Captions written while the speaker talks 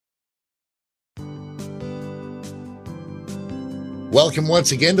Welcome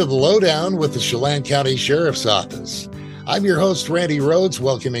once again to the Lowdown with the Chelan County Sheriff's Office. I'm your host, Randy Rhodes,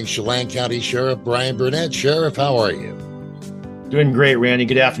 welcoming Chelan County Sheriff Brian Burnett. Sheriff, how are you? Doing great, Randy.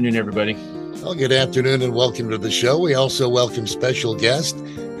 Good afternoon, everybody. Well, good afternoon and welcome to the show. We also welcome special guest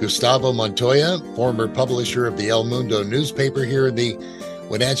Gustavo Montoya, former publisher of the El Mundo newspaper here in the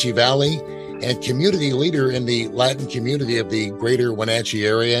Wenatchee Valley and community leader in the Latin community of the greater Wenatchee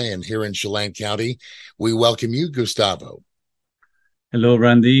area and here in Chelan County. We welcome you, Gustavo. Hello,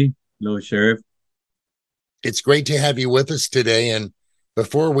 Randy. Hello, Sheriff. It's great to have you with us today. And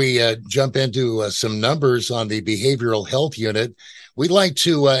before we jump into some numbers on the behavioral health unit, we'd like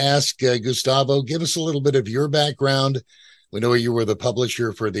to ask Gustavo, give us a little bit of your background. We know you were the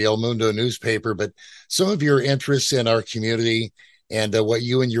publisher for the El Mundo newspaper, but some of your interests in our community and what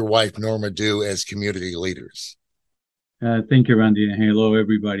you and your wife, Norma, do as community leaders. Thank you, Randy. And hello,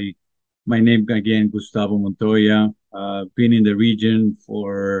 everybody. My name, again, Gustavo Montoya. Been in the region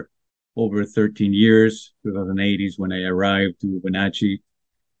for over 13 years, 2008 is when I arrived to Wenatchee.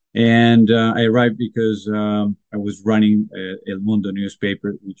 And I arrived because I was running El Mundo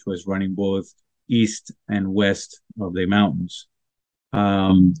newspaper, which was running both east and west of the mountains.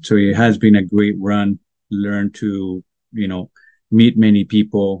 So it has been a great run, learn to, meet many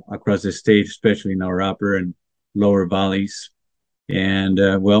people across the state, especially in our upper and lower valleys. And,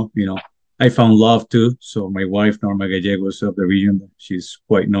 I found love too. So my wife, Norma Gallegos of the region, she's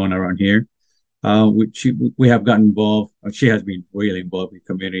quite known around here. We have gotten involved. She has been really involved in the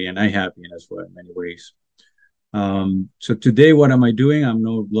community, and I have been as well in many ways. So today, what am I doing? I'm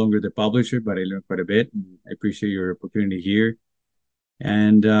no longer the publisher, but I learned quite a bit. I appreciate your opportunity here.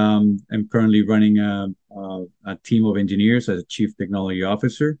 And I'm currently running a team of engineers as a chief technology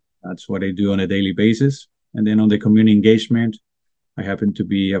officer. That's what I do on a daily basis. And then on the community engagement, I happen to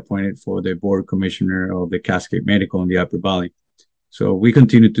be appointed for the board commissioner of the Cascade Medical in the Upper Valley. So we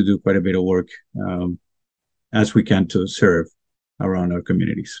continue to do quite a bit of work as we can to serve around our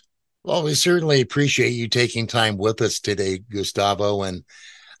communities. Well, we certainly appreciate you taking time with us today, Gustavo. And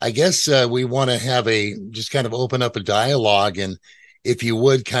I guess we want to have just kind of open up a dialogue. And if you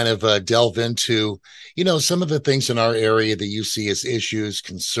would kind of delve into, some of the things in our area that you see as issues,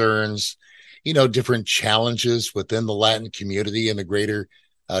 concerns, different challenges within the Latin community in the greater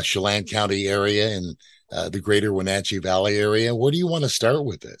Chelan County area and the greater Wenatchee Valley area. Where do you want to start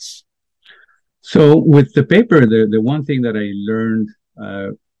with this? So with the paper, the one thing that I learned,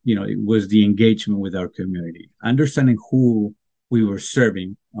 it was the engagement with our community, understanding who we were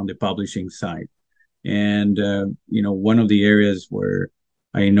serving on the publishing side. And, one of the areas where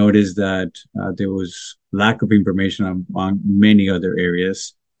I noticed that there was lack of information on many other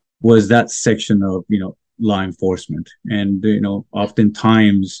areas was that section of, law enforcement. And,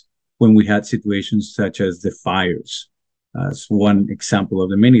 oftentimes when we had situations such as the fires, as one example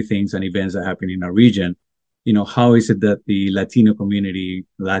of the many things and events that happen in our region, how is it that the Latino community,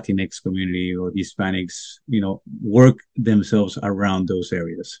 Latinx community, or Hispanics, work themselves around those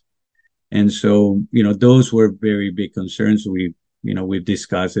areas? And so, those were very big concerns. We've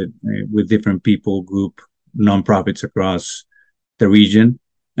discussed it with different people, nonprofits across the region,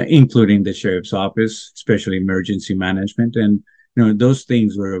 including the sheriff's office, especially emergency management. And, those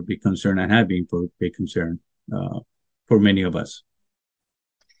things were a big concern and have been a big concern for many of us.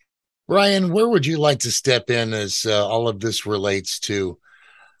 Ryan, where would you like to step in as all of this relates to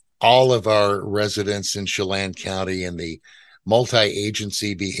all of our residents in Chelan County and the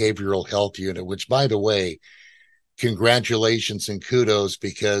multi-agency behavioral health unit, which, by the way, congratulations and kudos,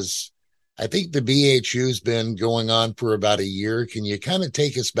 because I think the BHU's been going on for about a year. Can you kind of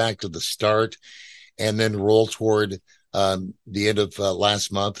take us back to the start and then roll toward the end of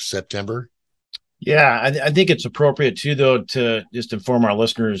last month, September? Yeah, I think it's appropriate too, though, to just inform our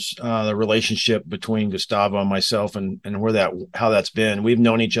listeners the relationship between Gustavo and myself and how that's been. We've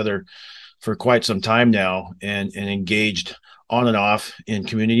known each other for quite some time now and engaged on and off in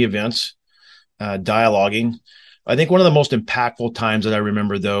community events, dialoguing. I think one of the most impactful times that I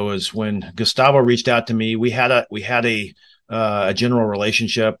remember, though, is when Gustavo reached out to me. We had a general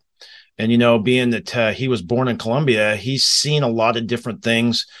relationship, and being that he was born in Colombia, he's seen a lot of different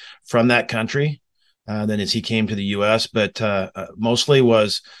things from that country than as he came to the U.S. But mostly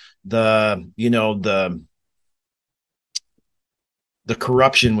was the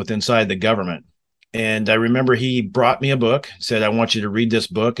corruption inside the government. And I remember he brought me a book, said, "I want you to read this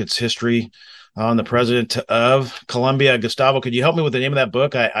book. It's history on the president of Colombia." Gustavo, could you help me with the name of that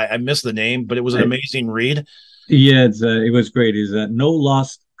book? I missed the name, but it was an amazing read. Yeah, it was great. It's No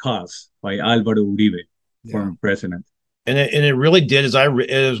Lost Cause by Álvaro Uribe, former president. And it really did.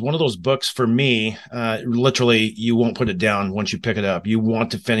 It was one of those books for me. Literally, you won't put it down once you pick it up. You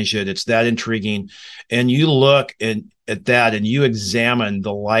want to finish it. It's that intriguing, and you look at that and you examine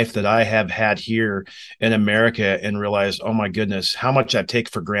the life that I have had here in America and realize, oh my goodness, how much I take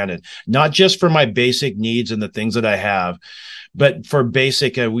for granted. Not just for my basic needs and the things that I have, but for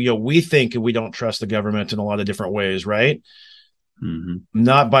basic. We think we don't trust the government in a lot of different ways, right? Mm-hmm.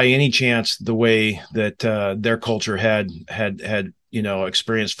 Not by any chance the way that their culture had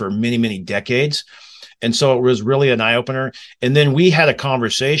experienced for many, many decades. And so it was really an eye opener. And then we had a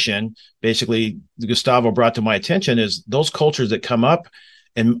conversation. Basically, Gustavo brought to my attention is those cultures that come up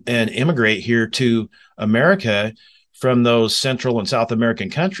and immigrate here to America from those Central and South American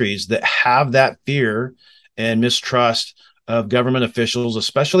countries that have that fear and mistrust of government officials,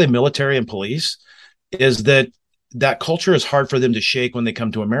 especially military and police, is that culture is hard for them to shake when they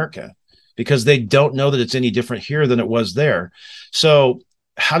come to America because they don't know that it's any different here than it was there. So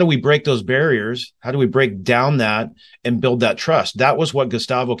how do we break those barriers? How do we break down that and build that trust? That was what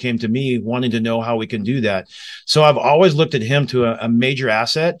Gustavo came to me wanting to know how we can do that. So I've always looked at him to a major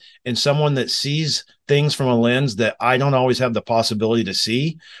asset and someone that sees things from a lens that I don't always have the possibility to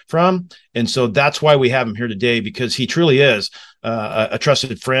see from. And so that's why we have him here today, because he truly is a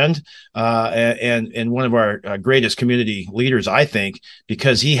trusted friend and one of our greatest community leaders, I think,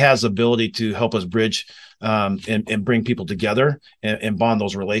 because he has the ability to help us bridge and bring people together and bond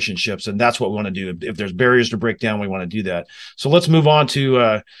those relationships. And that's what we want to do. If there's barriers to break down, we want to do that. So let's move on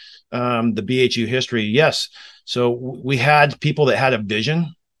to the BHU history. Yes. So we had people that had a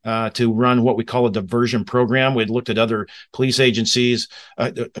vision to run what we call a diversion program. We'd looked at other police agencies,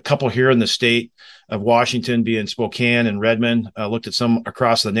 a couple here in the state of Washington, being Spokane and Redmond, looked at some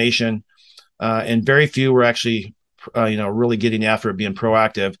across the nation, and very few were actually, really getting after it, being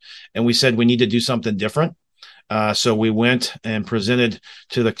proactive. And we said we need to do something different. So we went and presented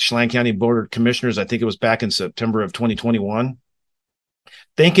to the Chelan County Board of Commissioners. I think it was back in September of 2021,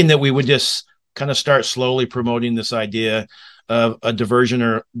 thinking that we would just kind of start slowly promoting this idea of a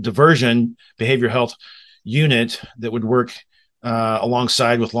diversion behavioral health unit that would work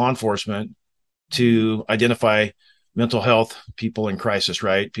alongside with law enforcement to identify mental health people in crisis,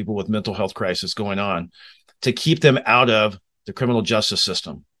 right? People with mental health crisis going on, to keep them out of the criminal justice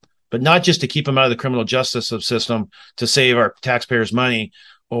system, but not just to keep them out of the criminal justice system to save our taxpayers money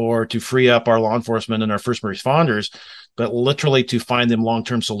or to free up our law enforcement and our first responders, but literally to find them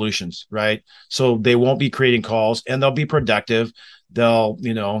long-term solutions, right? So they won't be creating calls and they'll be productive. They'll,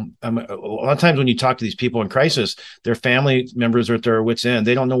 a lot of times when you talk to these people in crisis, their family members are at their wits' end.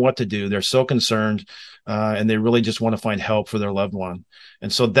 They don't know what to do. They're so concerned and they really just want to find help for their loved one.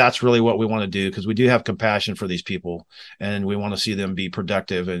 And so that's really what we want to do, because we do have compassion for these people and we want to see them be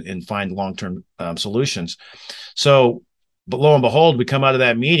productive and find long-term solutions. So, but lo and behold, we come out of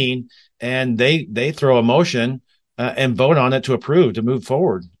that meeting and they throw a motion and vote on it to approve, to move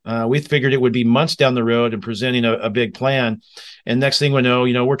forward. We figured it would be months down the road and presenting a big plan. And next thing we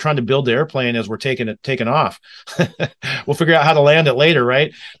know, we're trying to build the airplane as we're taking off. We'll figure out how to land it later,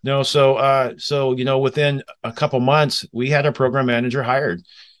 right? No, so within a couple months, we had our program manager hired,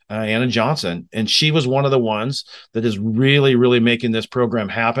 Anna Johnson, and she was one of the ones that is really, really making this program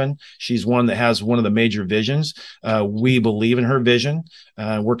happen. She's one that has one of the major visions. We believe in her vision.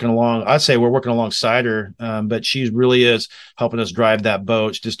 I'd say we're working alongside her, but she really is helping us drive that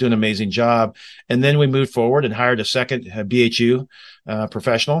boat. She's just doing an amazing job. And then we moved forward and hired a second BHU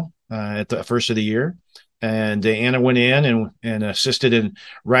professional at the first of the year. And Anna went in and assisted in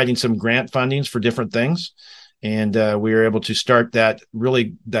writing some grant fundings for different things. And we were able to start that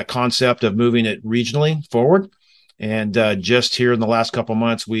concept of moving it regionally forward. And just here in the last couple of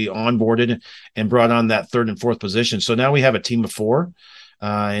months, we onboarded and brought on that third and fourth position. So now we have a team of 4,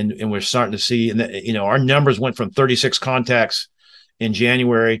 and we're starting to see, and our numbers went from 36 contacts in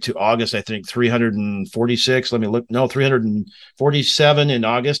January to August, I think 346. Let me look. No, 347 in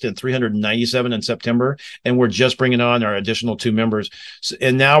August and 397 in September. And we're just bringing on our additional 2 members.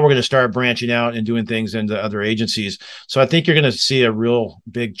 And now we're going to start branching out and doing things into other agencies. So I think you're going to see a real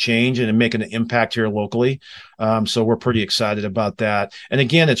big change and making an impact here locally. So we're pretty excited about that. And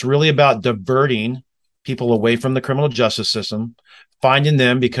again, it's really about diverting people away from the criminal justice system, finding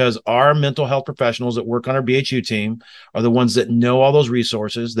them, because our mental health professionals that work on our BHU team are the ones that know all those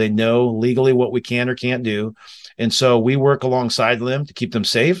resources. They know legally what we can or can't do. And so we work alongside them to keep them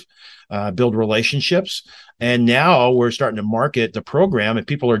safe, build relationships. And now we're starting to market the program, and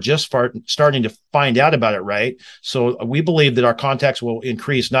people are just starting to find out about it, right? So we believe that our contacts will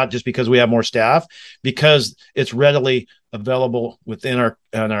increase, not just because we have more staff, because it's readily available within our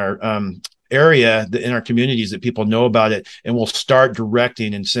area in our communities that people know about it, and we'll start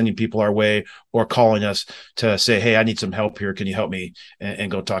directing and sending people our way or calling us to say, hey, I need some help here. Can you help me?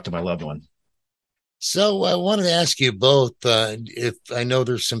 And go talk to my loved one. So I wanted to ask you both, if I know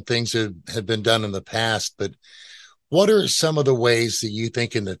there's some things that have been done in the past, but what are some of the ways that you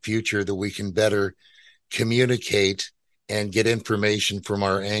think in the future that we can better communicate and get information from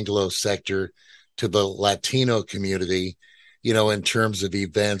our Anglo sector to the Latino community, in terms of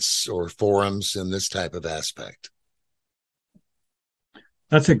events or forums and this type of aspect?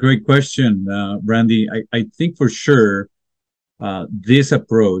 That's a great question, Randy. I think for sure this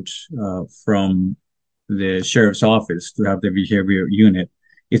approach from the sheriff's office to have the behavior unit,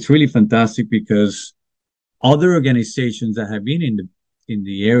 it's really fantastic because other organizations that have been in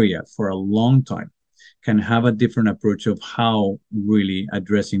the area for a long time can have a different approach of how really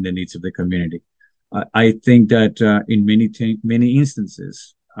addressing the needs of the community. I think that in many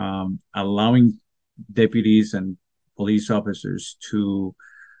instances, allowing deputies and police officers to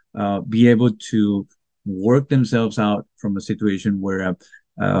be able to work themselves out from a situation where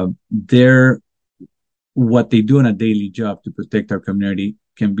they're what they do on a daily job to protect our community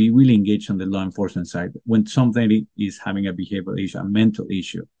can be really engaged on the law enforcement side. When somebody is having a behavioral issue, a mental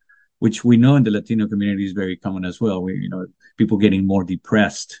issue, which we know in the Latino community is very common as well. People getting more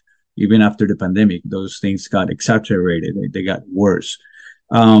depressed. Even after the pandemic, those things got exacerbated. They got worse.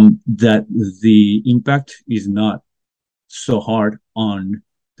 That the impact is not so hard on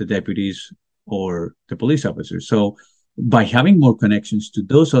the deputies or the police officers. So by having more connections to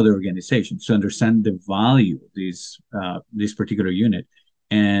those other organizations to understand the value of this particular unit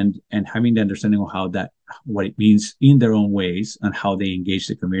and having the understanding of what it means in their own ways and how they engage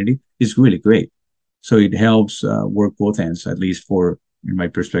the community is really great. So it helps work both ends, at least in my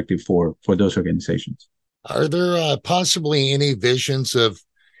perspective, for those organizations. Are there possibly any visions of,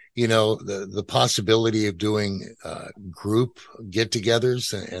 the possibility of doing group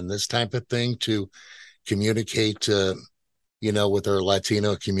get-togethers and this type of thing to communicate, with our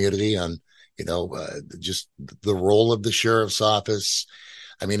Latino community on, just the role of the sheriff's office?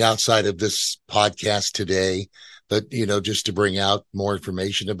 I mean, outside of this podcast today, but, just to bring out more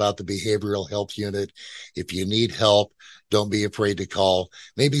information about the behavioral health unit. If you need help, don't be afraid to call.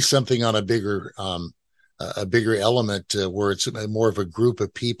 Maybe something on a bigger element where it's more of a group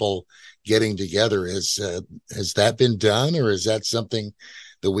of people getting together. Has that been done, or is that something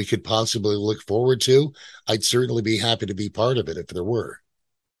that we could possibly look forward to? I'd certainly be happy to be part of it if there were.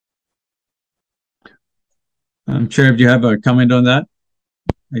 Sheriff, do you have a comment on that?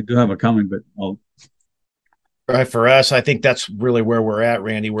 I do have a comment, but I'll. Right. For us, I think that's really where we're at,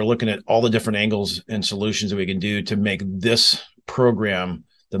 Randy. We're looking at all the different angles and solutions that we can do to make this program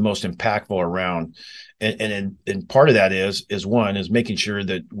the most impactful around. And part of that is making sure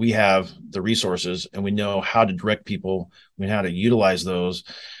that we have the resources and we know how to direct people, we know how to utilize those.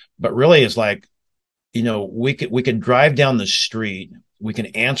 But really, it's like, we can drive down the street, we can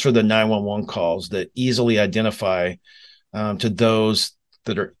answer the 911 calls that easily identify to those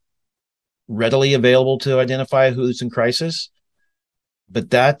that are readily available to identify who's in crisis. But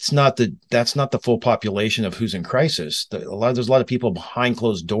that's not the full population of who's in crisis. There's a lot of people behind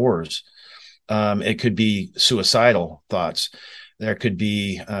closed doors. It could be suicidal thoughts. There could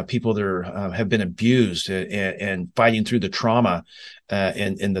be people that have been abused and fighting through the trauma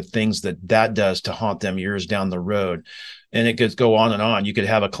and the things that does to haunt them years down the road. And it could go on and on. You could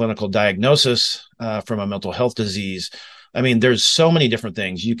have a clinical diagnosis from a mental health disease. I mean, there's so many different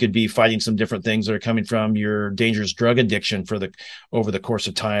things. You could be fighting some different things that are coming from your dangerous drug addiction over the course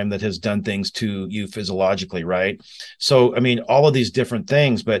of time that has done things to you physiologically, right? So, I mean, all of these different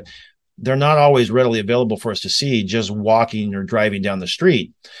things, but they're not always readily available for us to see just walking or driving down the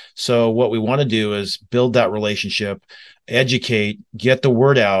street. So what we want to do is build that relationship, educate, get the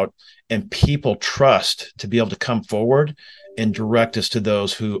word out, and people trust to be able to come forward and direct us to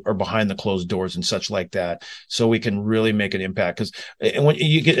those who are behind the closed doors and such like that, so we can really make an impact. Because when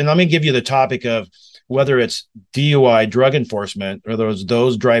you get, and let me give you the topic of whether it's DUI, drug enforcement, or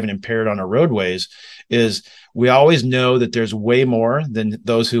those driving impaired on our roadways, is we always know that there's way more than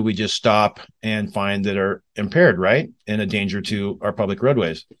those who we just stop and find that are impaired, right, and a danger to our public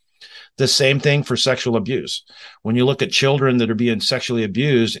roadways. The same thing for sexual abuse. When you look at children that are being sexually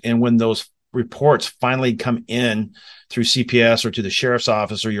abused, and when those reports finally come in through CPS or to the sheriff's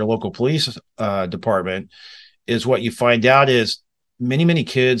office or your local police department, is what you find out is many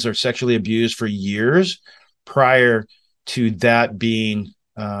kids are sexually abused for years prior to that being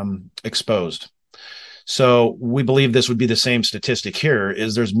exposed. So we believe this would be the same statistic here,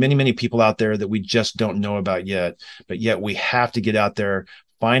 is there's many people out there that we just don't know about yet, but yet we have to get out there,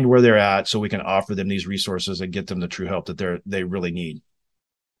 find where they're at so we can offer them these resources and get them the true help that they really need.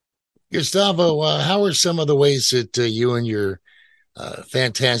 Gustavo, how are some of the ways that you and your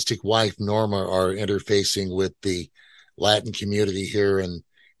fantastic wife Norma are interfacing with the Latin community here, and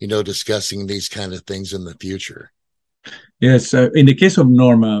discussing these kind of things in the future? Yes, in the case of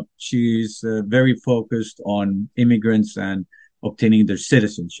Norma, she's very focused on immigrants and obtaining their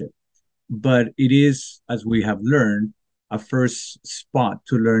citizenship. But it is, as we have learned, a first spot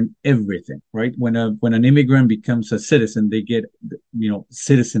to learn everything, right? When an immigrant becomes a citizen, they get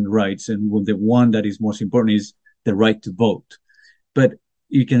citizen rights, and the one that is most important is the right to vote. But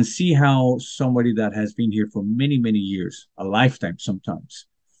you can see how somebody that has been here for many, many years, a lifetime sometimes,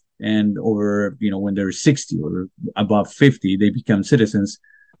 and over, when they're 60 or above 50, they become citizens.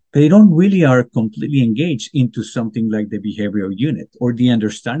 They don't really are completely engaged into something like the behavioral unit or the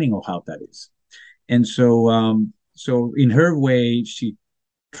understanding of how that is. And so in her way, she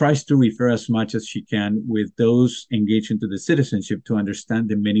tries to refer as much as she can with those engaged into the citizenship to understand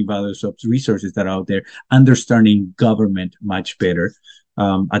the many values of resources that are out there, understanding government much better.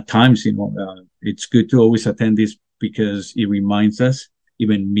 At times, it's good to always attend this because it reminds us,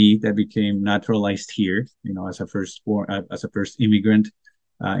 even me that became naturalized here, as a first immigrant,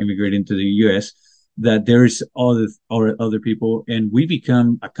 immigrating to the U.S., that there's other people, and we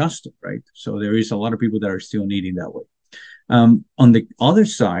become accustomed, right? So there is a lot of people that are still needing that way. On the other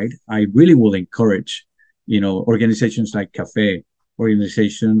side, I really will encourage, organizations like CAFE,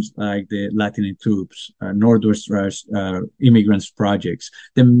 organizations like the Latin Troops, Northwest Immigrants Projects,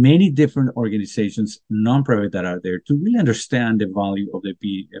 the many different organizations, nonprofit that are there to really understand the value of the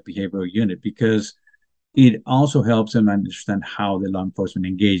behavioral unit, because it also helps them understand how the law enforcement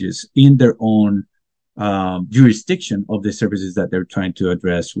engages in their own jurisdiction of the services that they're trying to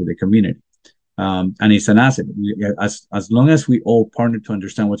address with the community. And it's an asset. As long as we all partner to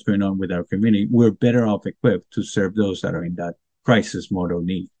understand what's going on with our community, we're better off equipped to serve those that are in that crisis mode of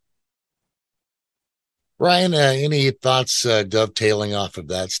need. Ryan, any thoughts dovetailing off of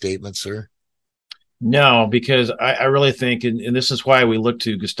that statement, sir? No, because I really think, and this is why we look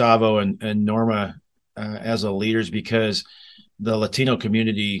to Gustavo and Norma as a leaders, because the Latino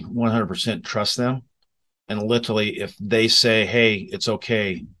community 100% trusts them. And literally, if they say, hey, it's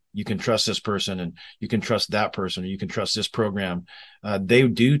okay, you can trust this person, and you can trust that person, or you can trust this program, they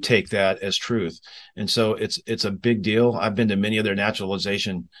do take that as truth. And so it's a big deal. I've been to many of their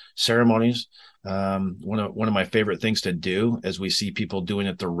naturalization ceremonies. One of my favorite things to do as we see people doing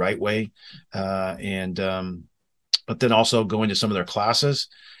it the right way. But then also going to some of their classes,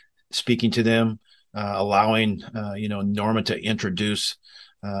 speaking to them, allowing, Norma to introduce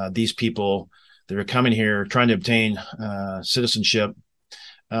these people that are coming here, trying to obtain citizenship,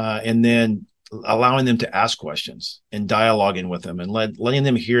 and then allowing them to ask questions and dialoguing with them, and letting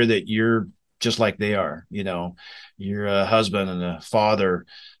them hear that you're just like they are. You're a husband and a father,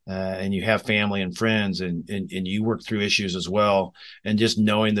 and you have family and friends, and you work through issues as well. And just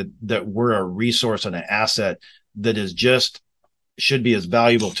knowing that we're a resource and an asset that is should be as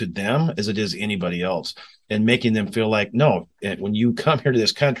valuable to them as it is anybody else, and making them feel like, no, when you come here to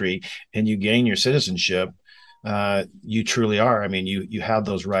this country and you gain your citizenship, you truly are. I mean, you have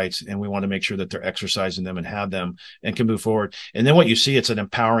those rights, and we want to make sure that they're exercising them and have them and can move forward. And then what you see, it's an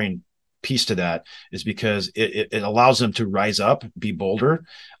empowering piece to that, is because it allows them to rise up, be bolder.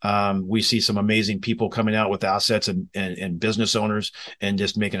 We see some amazing people coming out with assets and business owners, and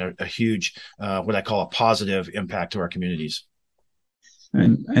just making a huge, what I call a positive impact to our communities.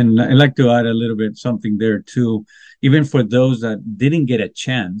 And I'd like to add a little bit something there too, even for those that didn't get a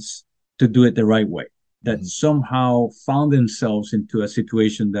chance to do it the right way, that somehow found themselves into a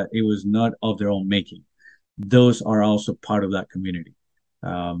situation that it was not of their own making. Those are also part of that community.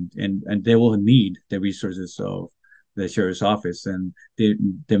 And they will need the resources of the sheriff's office and the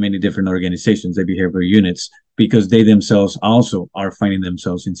many different organizations, the behavioral units, because they themselves also are finding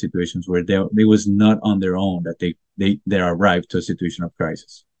themselves in situations where they was not on their own, that they arrived to a situation of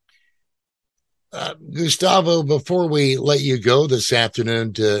crisis. Gustavo, before we let you go this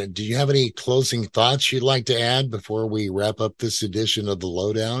afternoon, do you have any closing thoughts you'd like to add before we wrap up this edition of the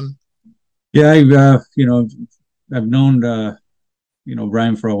Lowdown? Yeah, I've known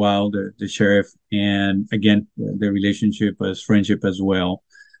Brian for a while, the sheriff, and again, the relationship as friendship as well.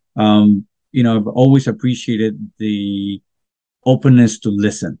 I've always appreciated the openness to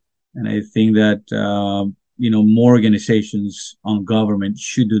listen. And I think that, more organizations on government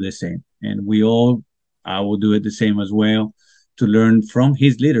should do the same. And I will do it the same as well, to learn from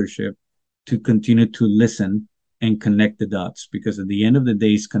his leadership, to continue to listen and connect the dots, because at the end of the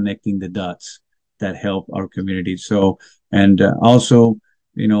day, it's connecting the dots that help our community. So, and also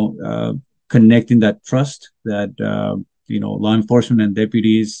connecting that trust that, law enforcement and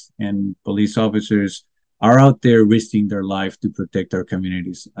deputies and police officers are out there risking their life to protect our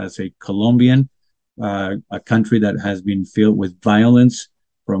communities. As a Colombian, a country that has been filled with violence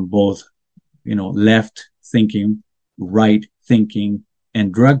from both, left thinking, right thinking,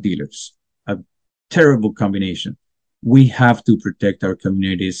 and drug dealers, a terrible combination. We have to protect our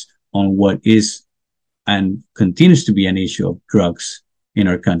communities on what is and continues to be an issue of drugs in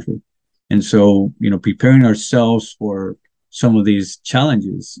our country. And so, preparing ourselves for some of these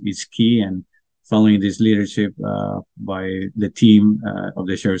challenges is key. And following this leadership by the team of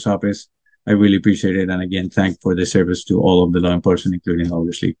the Sheriff's Office, I really appreciate it. And again, thank for the service to all of the law enforcement, including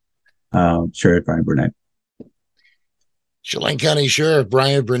obviously Sheriff Brian Burnett. Chelan County Sheriff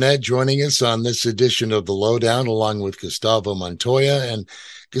Brian Burnett joining us on this edition of the Lowdown, along with Gustavo Montoya. And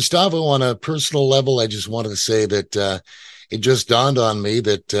Gustavo, on a personal level, I just wanted to say that it just dawned on me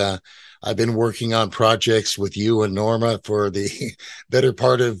that I've been working on projects with you and Norma for the better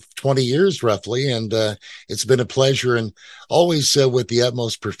part of 20 years, roughly. And it's been a pleasure, and always with the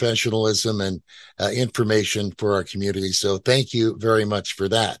utmost professionalism and information for our community. So thank you very much for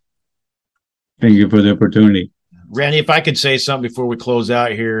that. Thank you for the opportunity. Randy, if I could say something before we close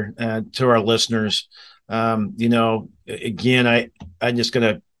out here to our listeners, again, I'm just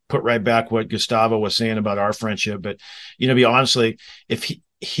going to put right back what Gustavo was saying about our friendship. But, be honestly, if he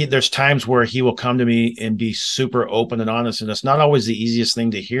there's times where he will come to me and be super open and honest, and it's not always the easiest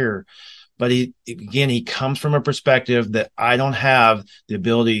thing to hear. But he comes from a perspective that I don't have the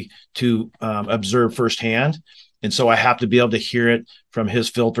ability to observe firsthand. And so I have to be able to hear it from his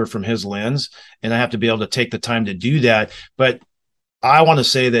filter, from his lens, and I have to be able to take the time to do that. But I want to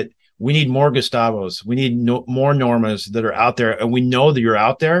say that we need more Gustavos. We need more Normas that are out there, and we know that you're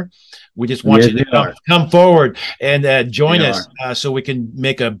out there. We just want you to come forward and join us so we can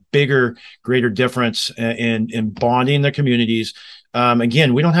make a bigger, greater difference in bonding the communities.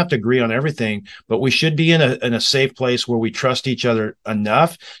 Again, we don't have to agree on everything, but we should be in a safe place where we trust each other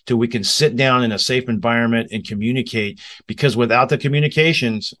enough till we can sit down in a safe environment and communicate. Because without the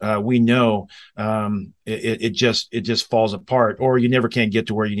communications, we know it just falls apart, or you never can get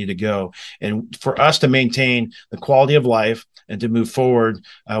to where you need to go. And for us to maintain the quality of life and to move forward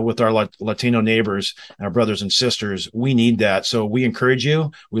with our Latino neighbors, our brothers and sisters, we need that. So we encourage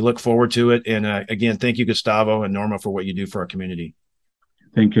you. We look forward to it. And again, thank you, Gustavo and Norma, for what you do for our community.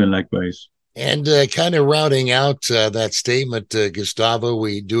 Thank you, and likewise. And kind of rounding out that statement, Gustavo,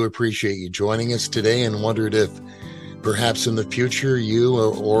 we do appreciate you joining us today, and wondered if perhaps in the future you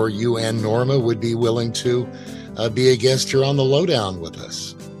or you and Norma would be willing to be a guest here on the Lowdown with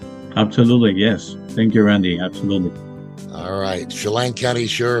us. Absolutely, yes. Thank you, Randy. Absolutely. All right. Chelan County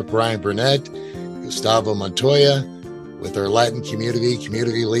Sheriff Brian Burnett, Gustavo Montoya, with our Latin community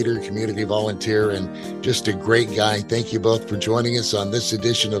leader, community volunteer, and just a great guy. Thank you both for joining us on this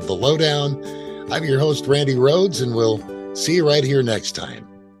edition of The Lowdown. I'm your host, Randy Rhodes, and we'll see you right here next time.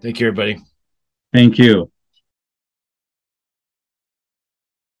 Thank you, everybody. Thank you.